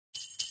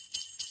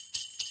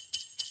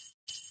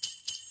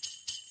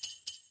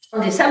On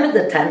December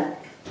the 10th,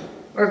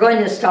 we're going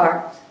to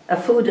start a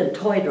food and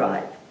toy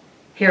drive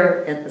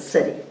here in the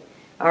city.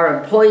 Our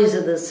employees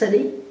of the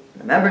city,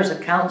 the members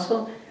of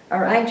council,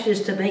 are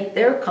anxious to make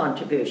their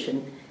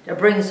contribution to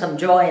bring some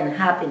joy and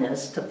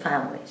happiness to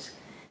families.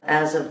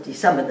 As of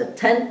December the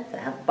 10th, they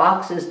have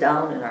boxes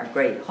down in our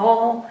great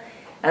hall,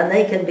 and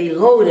they can be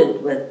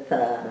loaded with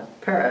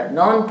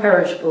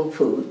non-perishable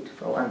food,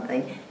 for one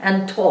thing,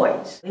 and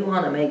toys. We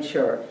want to make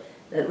sure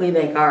that we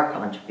make our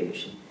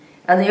contribution.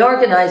 And the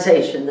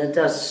organization that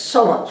does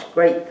so much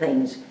great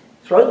things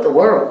throughout the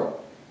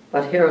world,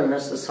 but here in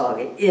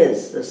Mississauga,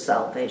 is the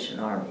Salvation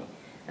Army.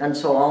 And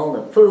so all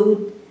the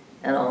food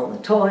and all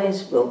the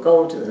toys will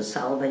go to the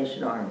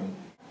Salvation Army.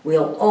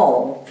 We'll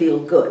all feel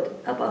good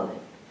about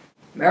it.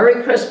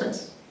 Merry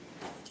Christmas.